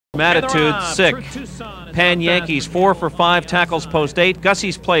Attitude sick. Pan Yankees 4 for 5, tackles post 8.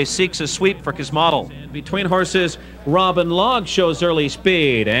 Gussie's Place seeks a sweep for Kismodel. Between horses, Robin Log shows early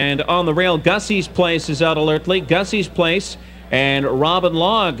speed, and on the rail, Gussie's Place is out alertly. Gussie's Place and Robin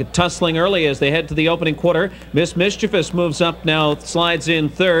Log tussling early as they head to the opening quarter. Miss Mischievous moves up now, slides in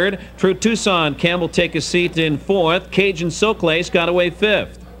third. True Tucson, Campbell take a seat in fourth. Cajun Soaklace got away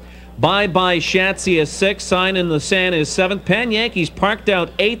fifth. Bye Bye Shatsy is sixth. Sign in the Sand is seventh. Pan Yankees parked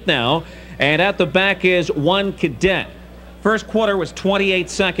out eighth now. And at the back is One Cadet. First quarter was 28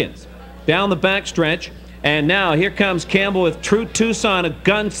 seconds. Down the backstretch. And now here comes Campbell with True Tucson. A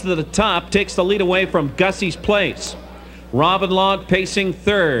guns to the top. Takes the lead away from Gussie's Place. Robin Log pacing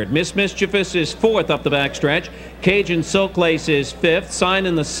third. Miss Mischievous is fourth up the backstretch. Cajun Soaklace is fifth. Sign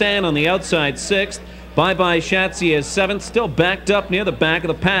in the Sand on the outside sixth. Bye Bye Shatsy is seventh, still backed up near the back of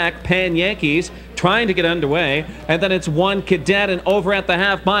the pack. Pan Yankees trying to get underway. And then it's One Cadet and over at the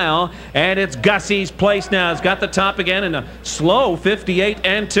half mile. And it's Gussie's Place now. It's got the top again in a slow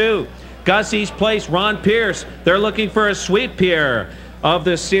 58-2. Gussie's Place, Ron Pierce. They're looking for a sweep here of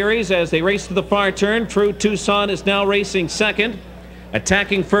this series as they race to the far turn. True Tucson is now racing second.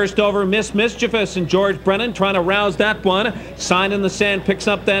 Attacking first over Miss Mischievous and George Brennan trying to rouse that one. Sign in the Sand picks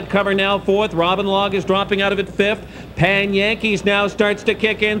up that cover now fourth. Robin Log is dropping out of it fifth. Pan Yankees now starts to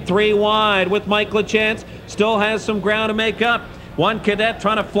kick in three wide with Mike LaChance. Still has some ground to make up. One Cadet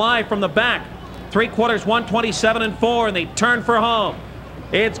trying to fly from the back. 3/4, 127-4, and they turn for home.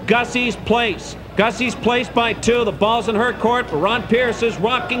 It's Gussie's Place. Gussie's Place by 2. The ball's in her court. Ron Pierce is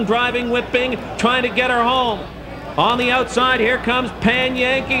rocking, driving, whipping, trying to get her home. On the outside, here comes Pan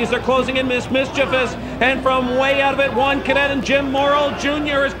Yankees. They're closing in Miss Mischievous. And from way out of it, One Cadet and Jim Morrill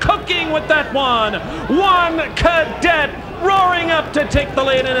Jr. is cooking with that one. One Cadet roaring up to take the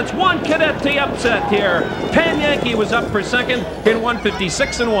lead, and it's One Cadet the upset here. Pan Yankee was up for second in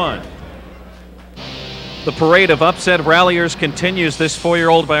 156-1. The parade of upset ralliers continues. This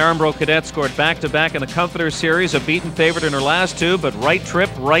 4-year-old by Armbro Cadet scored back-to-back in the Comforter Series, a beaten favorite in her last two, but right trip,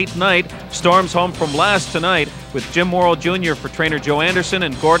 right night, storms home from last tonight with Jim Morrill Jr. for trainer Joe Anderson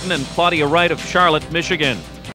and Gordon and Claudia Wright of Charlotte, Michigan.